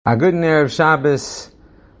A good Erev Shabbos,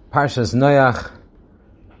 Parshas Noach,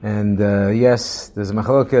 and yes, there's a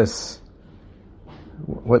machlokas.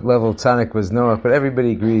 What level tzaddik was Noach? But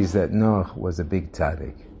everybody agrees that Noach was a big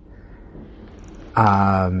tzaddik.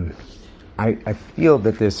 I feel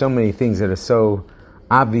that there's so many things that are so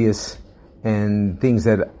obvious, and things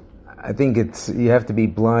that I think you have to be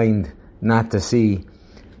blind not to see.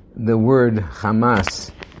 The word Hamas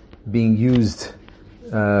being used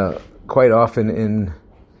quite often in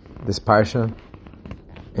this parsha,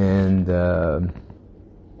 and that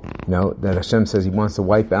Hashem says He wants to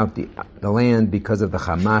wipe out the land because of the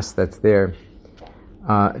Hamas that's there.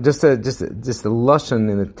 Just a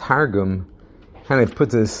lashon in the Targum kind of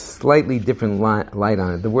puts a slightly different light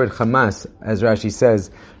on it. The word Hamas, as Rashi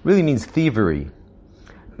says, really means thievery,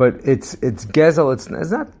 but it's gezel. It's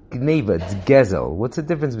not gneva. It's gezel. What's the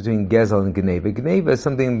difference between gezel and gneva? Gneva is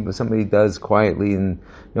something somebody does quietly and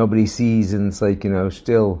nobody sees, and it's like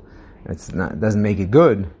still. Doesn't make it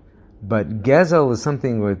good, but gezel is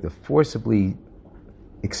something where the forcibly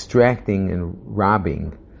extracting and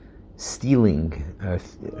robbing, stealing. I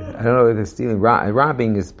don't know if it's stealing.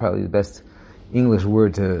 Robbing is probably the best English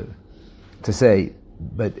word to say,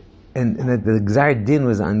 but and the Gzar Din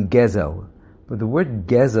was on gezel, but the word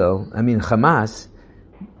gezel, Hamas,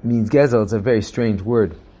 means gezel. It's a very strange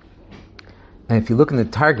word, and if you look in the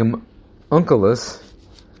Targum Onkelos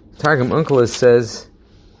says.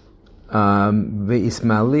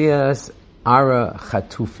 Ve'ismalias ara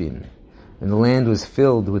chatufin, and the land was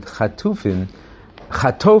filled with chatufin.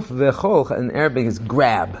 Chatof vechol in Arabic is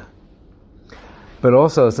grab, but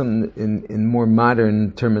also some in more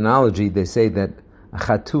modern terminology they say that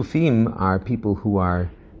chatufim are people who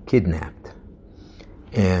are kidnapped,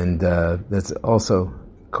 and that's also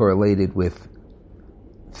correlated with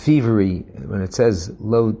thievery. When it says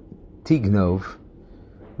lo tignov,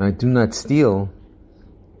 right, do not steal.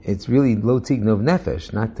 It's really lo tignov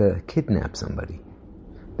nefesh, not to kidnap somebody.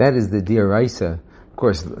 That is the diraisa. Of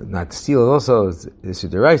course, not to steal also is the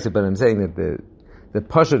diraisa, but I'm saying that the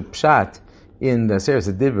pashut pshat in the Seres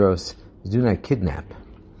Adivros is do not kidnap.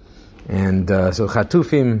 And so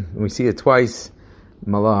chatufim, we see it twice,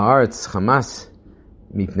 malah haaretz, Hamas,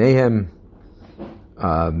 mipneihem.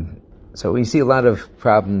 So we see a lot of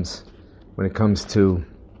problems when it comes to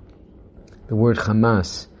the word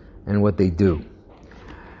Hamas and what they do.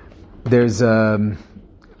 There's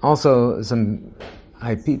also some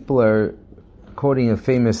people are quoting a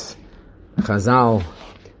famous Chazal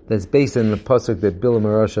that's based on the pasuk that Bilam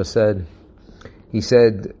Arosha said. He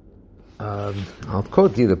said, I'll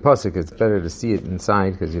quote you the pasuk. It's better to see it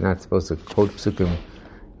inside because you're not supposed to quote psukim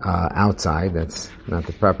outside. That's not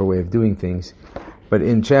the proper way of doing things. But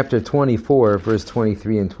in chapter 24, verse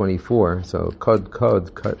 23 and 24, so Kod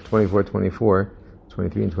 24,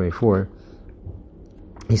 23 and 24,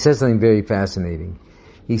 he says something very fascinating.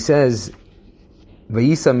 He says,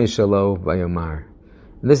 Vayisa Mishalo Vayomar.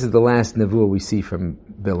 And this is the last nevuah we see from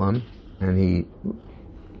Bilam, and he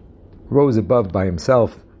rose above by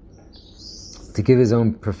himself to give his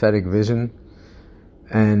own prophetic vision.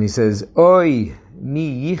 And he says, Oy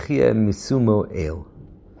mi yichya misumo el.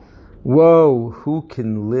 Woe, who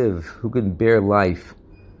can live, who can bear life,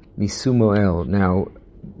 misumo el. Now,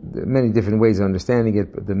 there are many different ways of understanding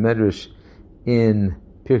it, but the Medrash in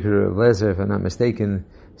Pirkei of Lezer, if I'm not mistaken,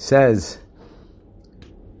 says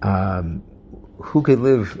who could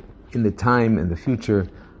live in the time and the future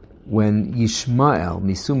when Yishmael,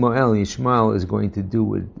 Misumoel, Yishmael is going to do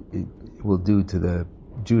what it will do to the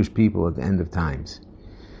Jewish people at the end of times.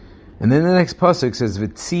 And then the next pasuk says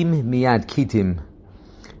V'tzim miyad kitim.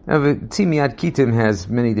 Now V'tzim miyad kitim has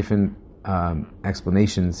many different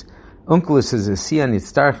explanations. Onkelos says Sian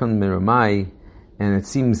itztarchon miramai. And it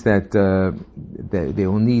seems that they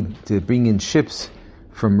will need to bring in ships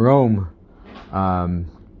from Rome.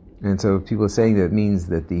 And so people are saying that it means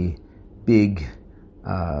that the big,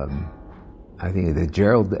 I think the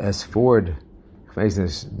Gerald S. Ford,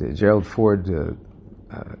 the Gerald Ford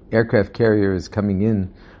aircraft carrier is coming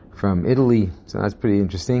in from Italy. So that's pretty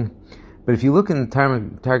interesting. But if you look in the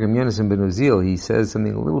Targum Yonasan ben Uzziel, he says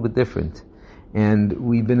something a little bit different. And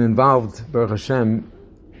we've been involved, Baruch Hashem,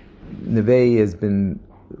 Neve has been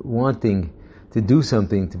wanting to do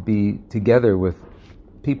something, to be together with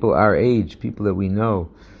people our age, people that we know,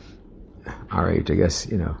 our age, I guess,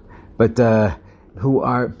 but who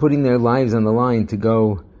are putting their lives on the line to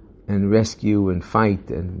go and rescue and fight,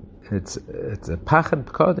 and it's a pachad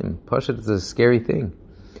p'kodim. Pashad is a scary thing.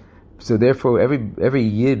 So therefore, every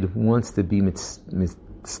yid wants to be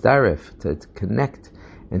mitzaref, to connect,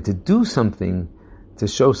 and to do something to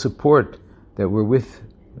show support that we're with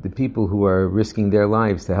the people who are risking their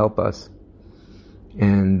lives to help us.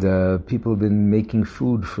 And people have been making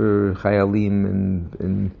food for chayalim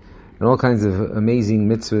and all kinds of amazing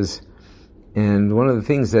mitzvahs. And one of the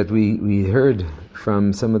things that we heard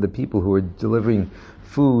from some of the people who were delivering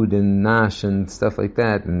food and nash and stuff like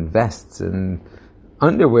that, and vests and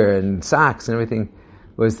underwear and socks and everything,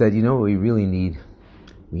 was that, you know what we really need?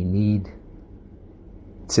 We need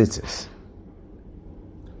tzitzis.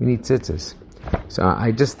 We need tzitzis. So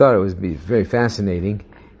I just thought it would be very fascinating.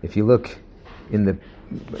 If you look in the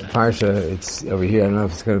Parsha, it's over here. I don't know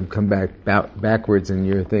if it's going to come backwards in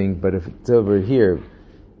your thing, but if it's over here,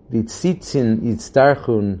 the tzitzin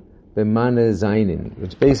yitztarchun b'mana zainin,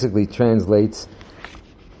 which basically translates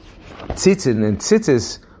tzitzin, and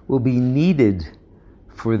tzitzis will be needed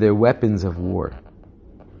for their weapons of war.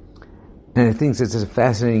 And I think it's a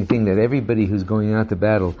fascinating thing that everybody who's going out to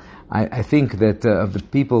battle, I think that of the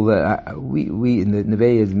people that we in the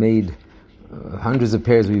Neve has made hundreds of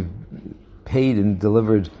pairs we've paid and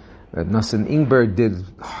delivered. Nassim Ingberg did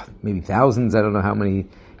maybe thousands, I don't know how many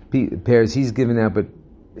pairs he's given out, but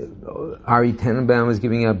Ari Tenenbaum is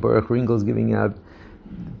giving out, Baruch Ringel is giving out.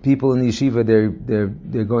 People in the yeshiva,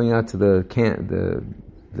 they're going out to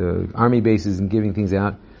the army bases and giving things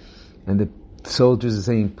out, and the soldiers are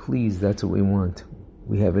saying, please, that's what we want.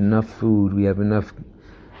 We have enough food, we have enough.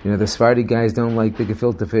 The Sephardi guys don't like the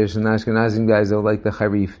gefilte fish, and the Ashkenazi guys don't like the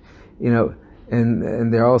harif,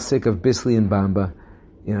 and they're all sick of bisli and bamba.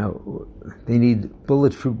 They need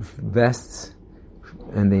bulletproof vests,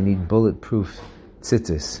 and they need bulletproof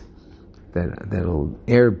tzitzis, that'll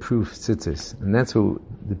air-proof tzitzis, and that's what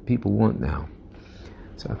the people want now.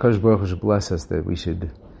 So HaKadosh Baruch Hu should bless us that we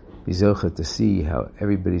should be zocheh to see how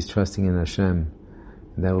everybody's trusting in Hashem,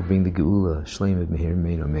 and that will bring the geula, shleimah mehir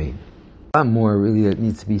mein amen. A lot more really that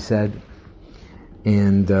needs to be said,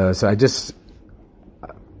 and so I just,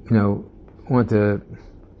 want to.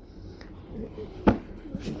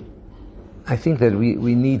 I think that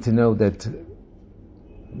we need to know that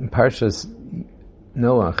Parshas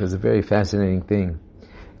Noach is a very fascinating thing.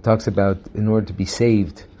 It talks about in order to be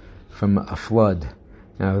saved from a flood.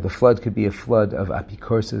 Now, the flood could be a flood of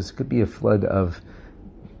apicorsis, could be a flood of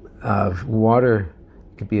water,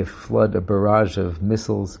 it could be a flood, a barrage of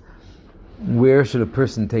missiles. Where should a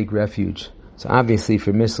person take refuge? So obviously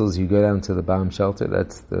for missiles you go down to the bomb shelter.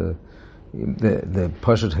 That's the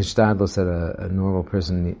pashut hishtadlos that a normal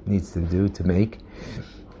person needs to do to make.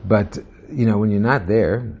 But when you're not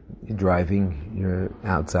there, you're driving, you're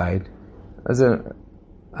outside, there's a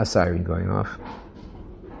siren going off.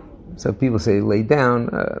 So people say lay down.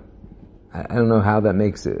 I don't know how that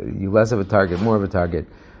makes you less of a target, more of a target,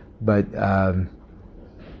 but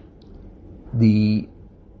the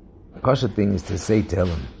pashut thing is to say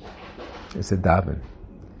Tehillim. It's a daven.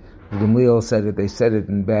 Gamliel said it. They said it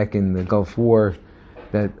back in the Gulf War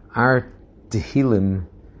that our Tehillim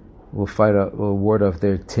will ward off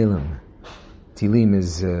their Tilim. Tilim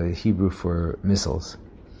is Hebrew for missiles,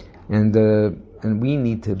 and we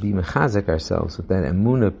need to be mechazek ourselves with that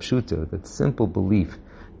emunah pshuta, that simple belief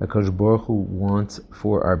that HaKadosh Baruch Hu wants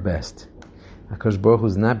for our best. HaKadosh Baruch Hu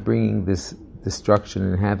is not bringing this destruction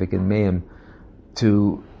and havoc and mayhem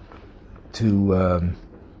to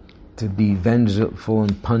be vengeful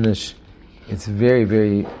and punish. It's very,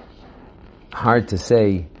 very hard to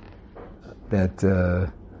say that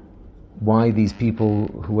why these people,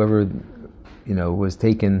 whoever was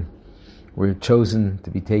taken, were chosen to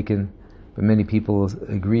be taken. But many people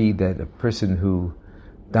agree that a person who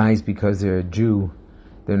dies because they're a Jew,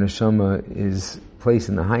 their neshama is placed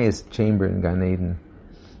in the highest chamber in Gan Eden.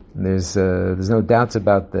 And there's no doubts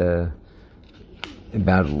about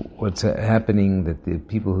what's happening, that the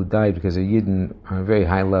people who died because they're Yidden are a very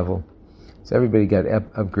high level. So everybody got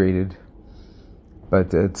upgraded.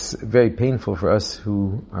 But it's very painful for us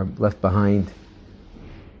who are left behind,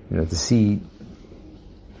 to see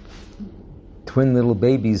twin little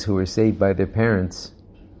babies who were saved by their parents,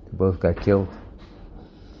 who both got killed.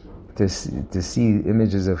 To see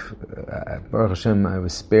images of Baruch Hashem, I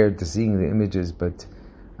was spared to seeing the images, but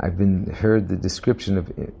I've heard the description of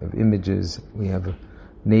images. We have a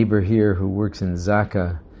neighbor here who works in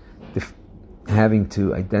Zaka, having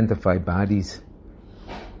to identify bodies,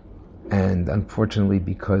 and unfortunately,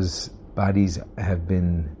 because bodies have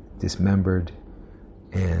been dismembered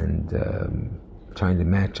and trying to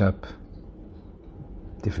match up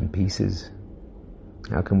different pieces,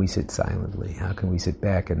 how can we sit silently? How can we sit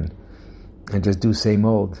back and just do same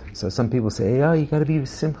old? So some people say, you got to be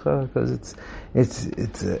simcha because it's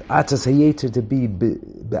atzas hayetzer to be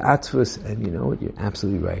be'atzvus, and you know what? You're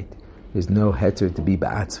absolutely right. There's no heter to be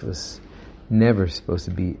be'atzvus. Never supposed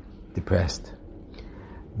to be depressed.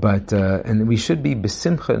 But and we should be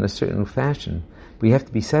besimcha in a certain fashion, we have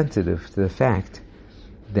to be sensitive to the fact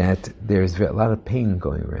that there's a lot of pain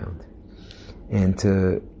going around. And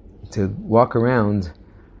to walk around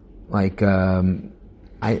like, I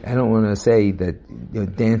don't want to say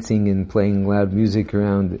that dancing and playing loud music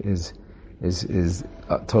around is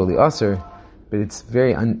totally usher, but it's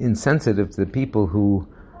very insensitive to the people who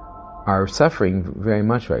are suffering very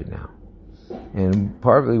much right now. And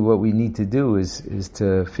partly what we need to do is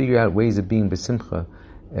to figure out ways of being besimcha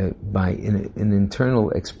by an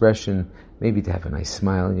internal expression, maybe to have a nice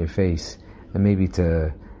smile on your face, and maybe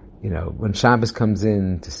to, when Shabbos comes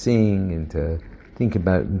in, to sing and to think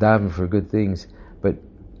about daven for good things. But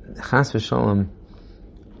chas v'shalom,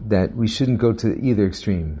 that we shouldn't go to either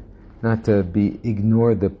extreme, not to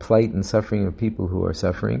ignore the plight and suffering of people who are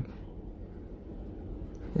suffering,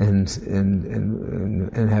 and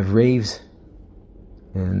have raves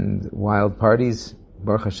and wild parties.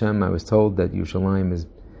 Baruch Hashem, I was told that Yerushalayim is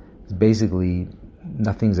basically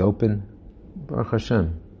nothing's open. Baruch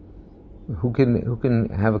Hashem. Who can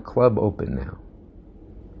have a club open now?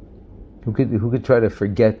 Who could try to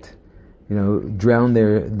forget, drown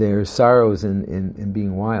their sorrows in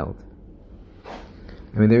being wild?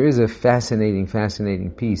 I mean, there is a fascinating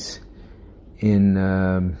piece in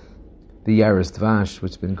the Yaris Dvash,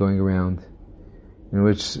 which has been going around, in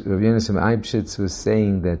which Rav Yonason Eibschitz was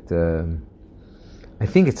saying that I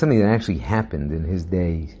think it's something that actually happened in his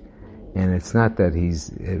day, and it's not that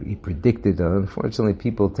he predicted. Unfortunately,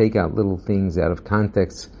 people take out little things out of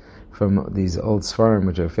context from these old Sfarim,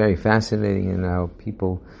 which are very fascinating, and how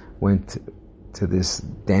people went to this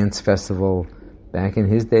dance festival back in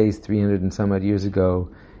his days, 300 and some odd years ago,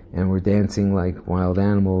 and were dancing like wild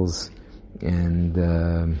animals, and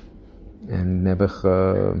Nebuch,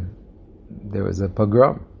 there was a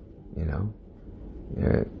pogrom,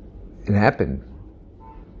 it happened.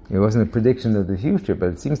 It wasn't a prediction of the future, but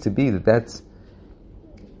it seems to be that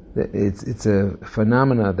it's a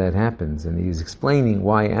phenomena that happens. And he was explaining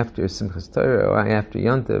why after Simchas Torah, why after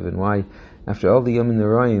Yontav, and why after all the Yom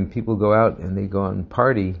Noraim, people go out and they go out and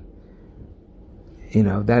party.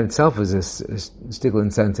 That itself is a stickle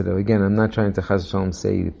insensitive. Again, I'm not trying to chas v'shalom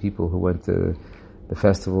say the people who went to the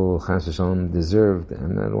festival chas v'shalom deserved,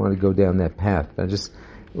 and I don't want to go down that path. But I'm just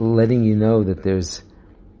letting you know that there's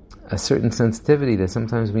a certain sensitivity that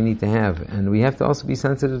sometimes we need to have, and we have to also be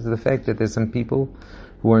sensitive to the fact that there's some people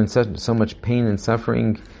who are in so much pain and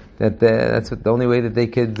suffering that that's the only way that they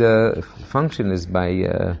could function is by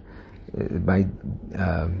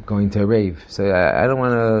going to a rave. So I don't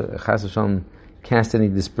want to chas v'shalom cast any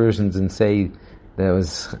dispersions and say that it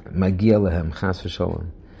was magia lehem chas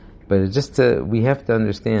v'shalom, but it's just we have to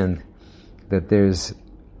understand that there's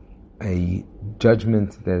a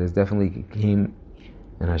judgment that has definitely came.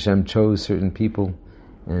 And Hashem chose certain people,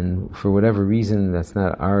 and for whatever reason, that's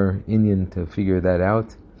not our inyan to figure that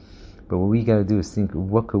out. But what we got to do is think,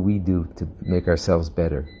 what could we do to make ourselves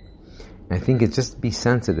better? And I think it's just be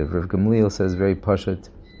sensitive. Rav Gamliel says very pashut.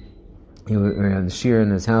 He was on the shir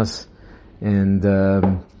in his house, and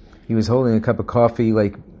he was holding a cup of coffee,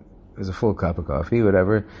 like it was a full cup of coffee,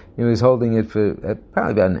 whatever. He was holding it for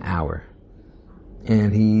probably about an hour.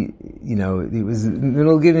 And he was in the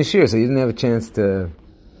middle of giving a shir, so he didn't have a chance to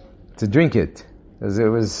drink it, because it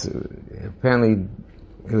was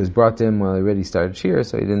brought to him while he already started shir,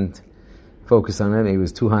 so he didn't focus on it. It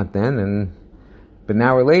was too hot then, but an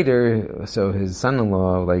hour later, so his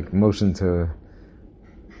son-in-law motioned to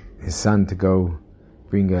his son to go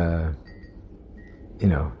bring a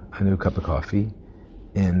new cup of coffee,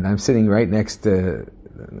 and I'm sitting right next to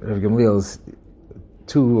Rav Gamliel's,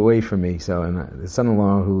 two away from me. So, and the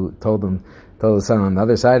son-in-law who told the son on the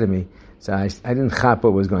other side of me. So I didn't chap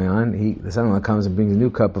what was going on. The son-in-law comes and brings a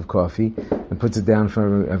new cup of coffee and puts it down for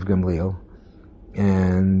Rav Gamliel.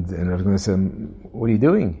 And Rav Gamliel said, "What are you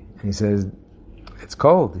doing?" And he says, "It's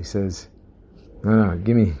cold." He says, "No,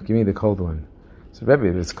 give me the cold one." So Rebbe,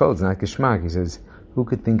 if it's cold, it's not geschmack. He says, "Who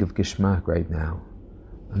could think of geschmack right now?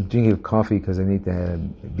 I'm drinking coffee because I need to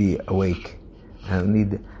be awake. I don't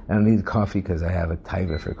need coffee because I have a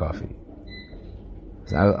taiva for coffee.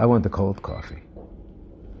 So I want the cold coffee."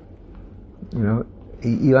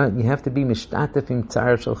 You have to be mishtatef im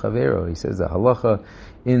tzar shel chavero. He says the halacha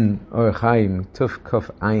in Orach Chaim Tuf Kuf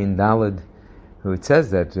Ayin Daled, who it says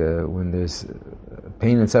that when there's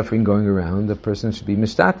pain and suffering going around, the person should be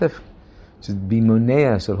mishtatef, should be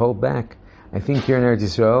monea, should hold back. I think here in Eretz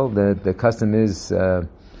Yisrael the custom is we're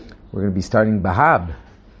going to be starting Bahab.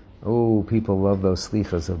 Oh, people love those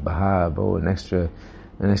slichas of Bahab. Oh, an extra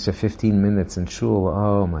 15 minutes in shul.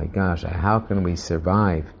 Oh my gosh, how can we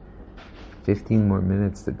survive 15 more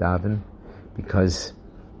minutes to daven? Because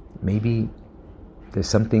maybe there's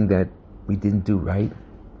something that we didn't do right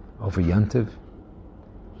over Yontiv.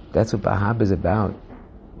 That's what Bahab is about.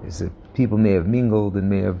 Is that people may have mingled and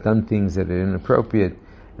may have done things that are inappropriate,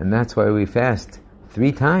 and that's why we fast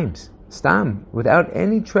 3 times. Stam, without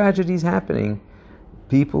any tragedies happening,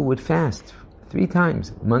 people would fast 3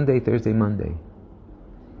 times, Monday, Thursday, Monday.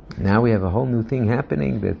 Now we have a whole new thing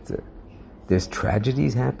happening, that there's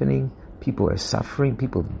tragedies happening, people are suffering,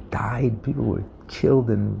 people died, people were killed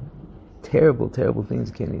in terrible, terrible things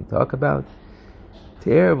you can't even talk about.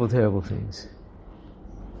 Terrible, terrible things.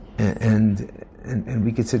 And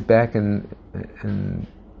we could sit back and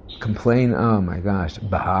complain, oh my gosh,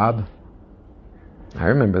 Bahab. I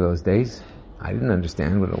remember those days. I didn't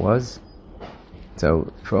understand what it was.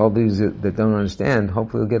 So for all these that don't understand,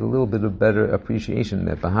 hopefully we'll get a little bit of better appreciation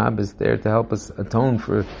that Bahab is there to help us atone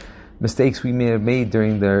for mistakes we may have made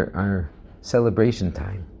during our celebration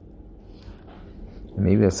time. And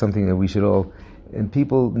maybe that's something that we should all... And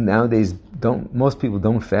people nowadays most people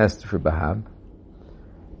don't fast for Bahab.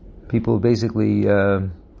 People basically,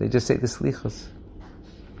 they just say the slichos.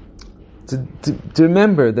 To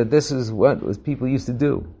remember that this is what people used to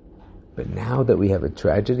do. But now that we have a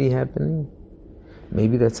tragedy happening,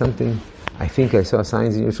 maybe that's something... I think I saw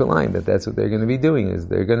signs in Yerushalayim that that's what they're going to be doing, is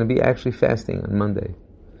they're going to be actually fasting on Monday.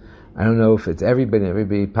 I don't know if it's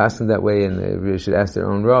everybody passing that way, and everybody should ask their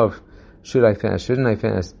own Rav, should I fast, shouldn't I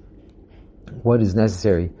fast? What is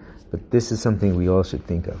necessary? But this is something we all should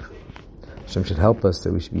think of. Hashem should help us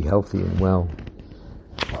that we should be healthy and well.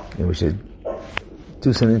 And we should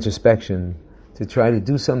do some introspection to try to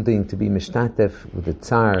do something to be mishtatef with the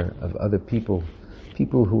tsar of other people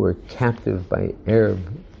who are captive by Arab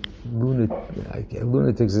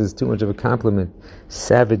lunatics is too much of a compliment.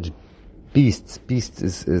 Savage beasts. Beast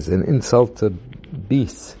is an insult to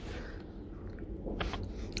beasts.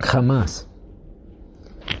 Hamas.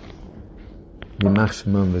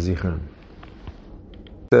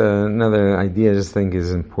 Another idea I just think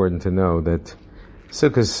is important to know, that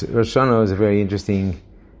Sukkot Rosh Hashanah is a very interesting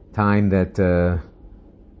time, that the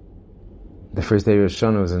first day of Rosh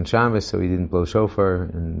Hashanah was on Shabbos, so he didn't blow shofar,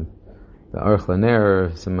 and the Aruch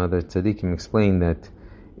LaNer, some other tzaddikim explain that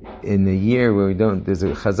in the year where we don't, there's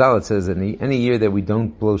a Chazal that says that in any year that we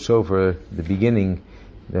don't blow shofar at the beginning,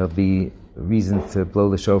 there'll be reason to blow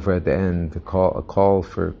the shofar at the end, a call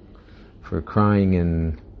for crying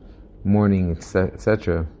and mourning,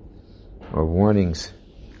 etc., or warnings.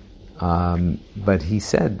 But he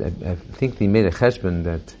said, I think he made a cheshbon,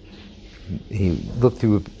 that he looked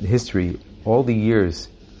through history, all the years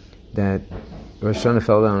that Rosh Hashanah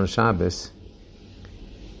fell down on Shabbos,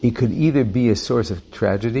 it could either be a source of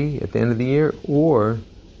tragedy at the end of the year, or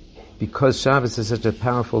because Shabbos is such a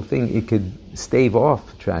powerful thing, it could stave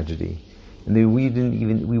off tragedy. And we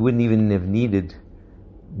wouldn't even have needed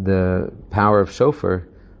the power of shofar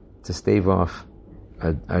to stave off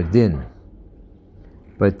our din.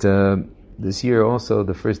 But this year also,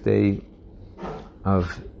 the first day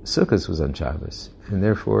of Sukkot was on Shabbos, and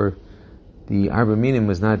therefore the Arba Minim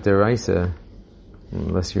was not deraisa,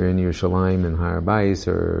 unless you're in Yerushalayim and Har Bayis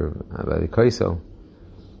or Abadi Kaisel.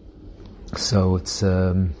 So it's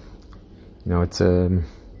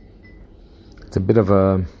it's a bit of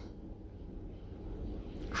a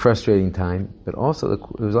frustrating time, but also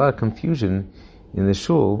there was a lot of confusion in the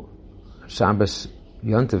shul. Shabbos,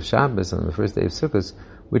 Yontiv Shabbos on the first day of Sukkot,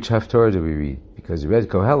 which Haftorah do we read? Because you read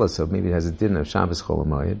Kohelah, so maybe it has a din of Shabbos Chol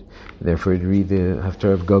HaMoed, therefore you read the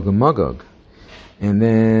Haftorah of Gog and Magog. And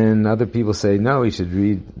then other people say, no, we should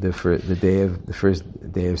read the first day of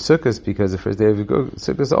Sukkot, because the first day of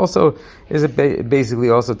Sukkot also is basically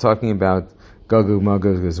also talking about Gog and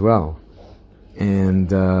Magog as well. And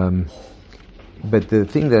but the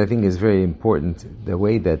thing that I think is very important, the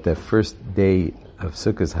way that the first day of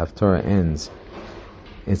Sukkot Haftorah ends,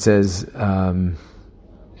 it says,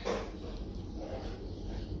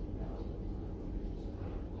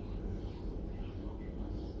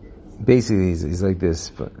 basically he's like this,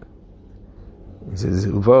 but he says,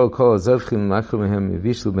 "Uvo kol azavchim lachum mehem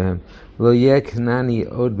yivishlu mehem lo yeh knani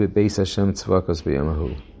od bebeis Hashem tzvakos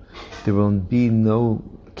b'yamahu." There will be no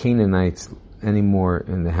Canaanites anymore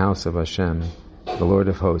in the house of Hashem, the Lord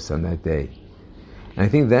of hosts, on that day. And I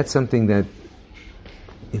think that's something that,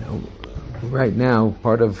 right now,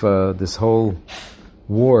 part of this whole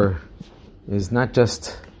war is not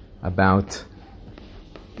just about,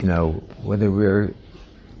 whether we're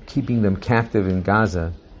keeping them captive in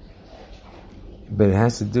Gaza, but it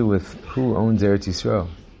has to do with who owns Eretz Yisrael.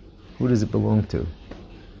 Who does it belong to?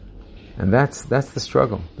 And that's the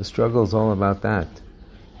struggle. The struggle is all about that.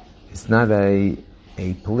 It's not a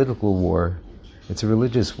political war, it's a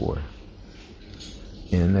religious war.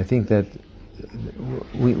 And I think that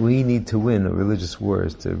we need to win religious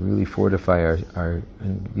wars to really fortify our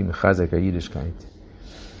and be mechazek our Yiddishkeit.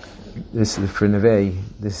 This for Neve,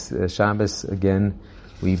 this Shabbos again,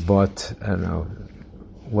 we bought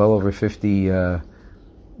well over 50 of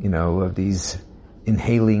these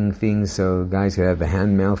inhaling things, so guys can have the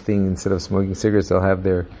hand mouth thing instead of smoking cigarettes. They'll have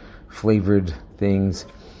their flavored things.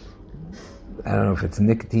 I don't know if it's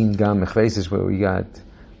nicotine gum. Is what we got.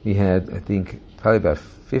 We had, I think, probably about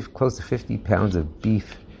close to 50 pounds of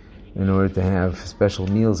beef in order to have special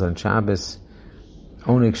meals on Shabbos,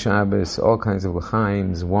 Oneg Shabbos, all kinds of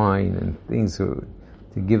l'chaims, wine, and things to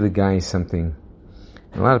give the guys something.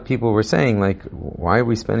 And a lot of people were saying, like, why are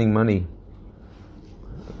we spending money,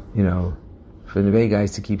 for the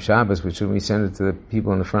guys to keep Shabbos, but shouldn't we send it to the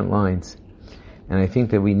people on the front lines? And I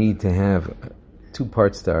think that we need to have two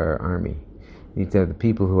parts to our army. We need to have the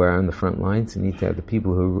people who are on the front lines, and we need to have the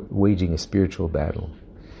people who are waging a spiritual battle.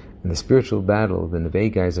 And the spiritual battle the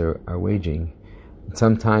Neve guys are waging,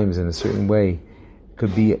 sometimes in a certain way,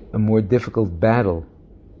 could be a more difficult battle.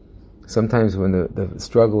 Sometimes when the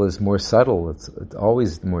struggle is more subtle, it's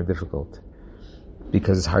always more difficult,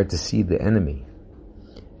 because it's hard to see the enemy.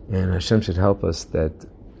 And Hashem should help us that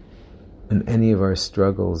in any of our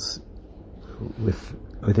struggles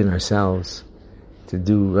within ourselves, to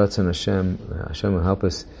do Ratzon Hashem, Hashem will help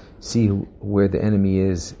us see where the enemy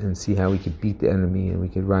is and see how we could beat the enemy and we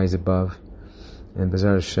could rise above. And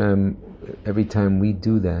B'ezras Hashem, every time we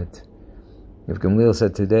do that, if Gamliel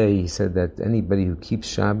said today, he said that anybody who keeps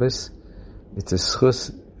Shabbos, it's a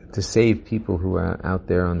schus to save people who are out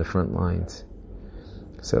there on the front lines.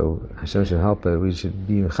 So Hashem should help us. We should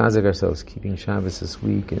be mechazek ourselves, keeping Shabbos this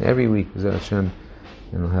week and every week, B'ezras Hashem,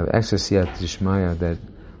 and we'll have extra siyat d'shmaya that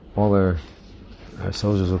all our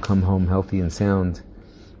soldiers will come home healthy and sound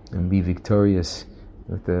and be victorious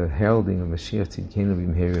with the heralding of Mashiach Tzidkenu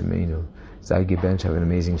B'mehera Yameinu. Zay Gebench, have an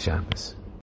amazing Shabbos.